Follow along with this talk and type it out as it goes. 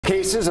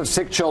Cases of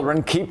sick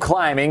children keep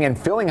climbing and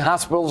filling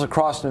hospitals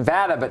across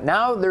Nevada, but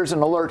now there's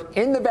an alert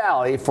in the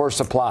valley for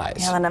supplies.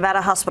 Yeah, the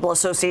Nevada Hospital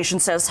Association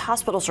says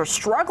hospitals are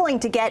struggling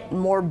to get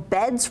more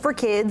beds for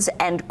kids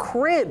and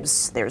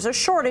cribs. There's a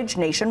shortage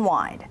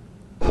nationwide.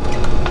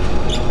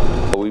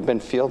 We've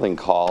been fielding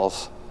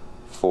calls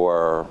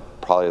for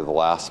probably the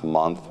last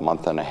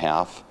month and a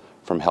half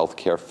from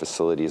healthcare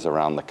facilities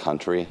around the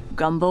country.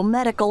 Gumbo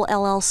Medical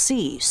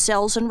LLC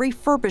sells and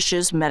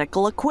refurbishes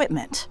medical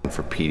equipment.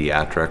 For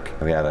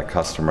pediatric, we had a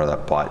customer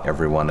that bought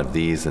every one of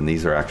these, and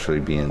these are actually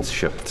being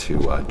shipped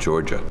to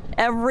Georgia.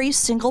 Every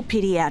single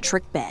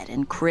pediatric bed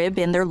and crib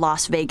in their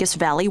Las Vegas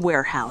Valley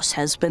warehouse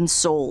has been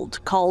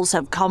sold. Calls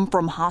have come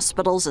from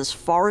hospitals as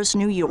far as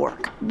New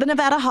York. The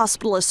Nevada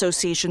Hospital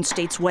Association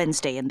states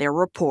Wednesday in their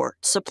report,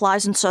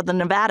 supplies in southern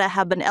Nevada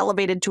have been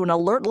elevated to an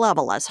alert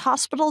level as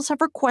hospitals have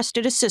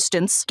requested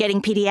assistance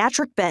getting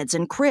pediatric beds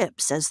and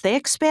cribs as they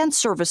expand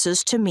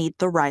services to meet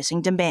the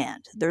rising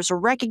demand. There's a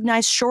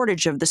recognized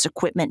shortage of this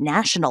equipment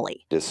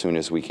nationally. As soon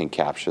as we can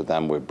capture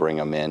them, we bring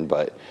them in,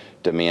 but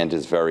demand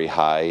is very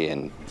high,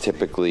 and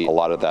typically a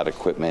lot of that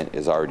equipment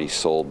is already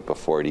sold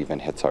before it even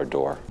hits our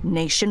door.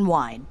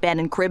 Nationwide, bed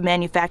and crib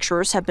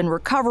manufacturers have been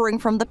recovering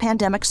from the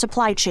pandemic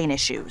supply chain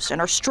issues and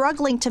are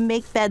struggling to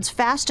make beds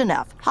fast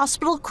enough.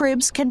 Hospital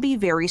cribs can be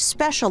very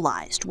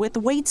specialized with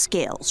weight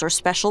scales or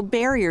special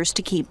barriers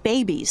to keep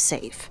babies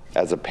safe.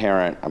 As a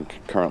parent, I'm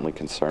currently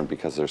concerned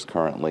because there's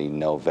currently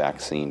no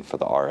vaccine for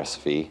the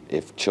RSV.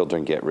 If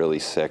children get really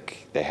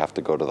sick, they have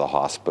to go to the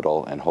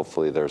hospital, and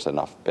hopefully there's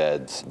enough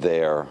beds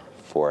there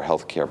for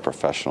healthcare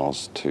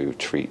professionals to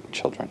treat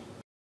children.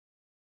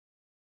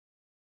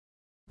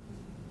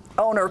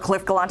 Owner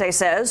Cliff Galante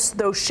says,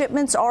 though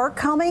shipments are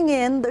coming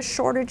in, the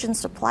shortage and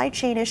supply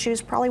chain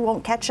issues probably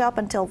won't catch up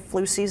until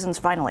flu season's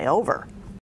finally over.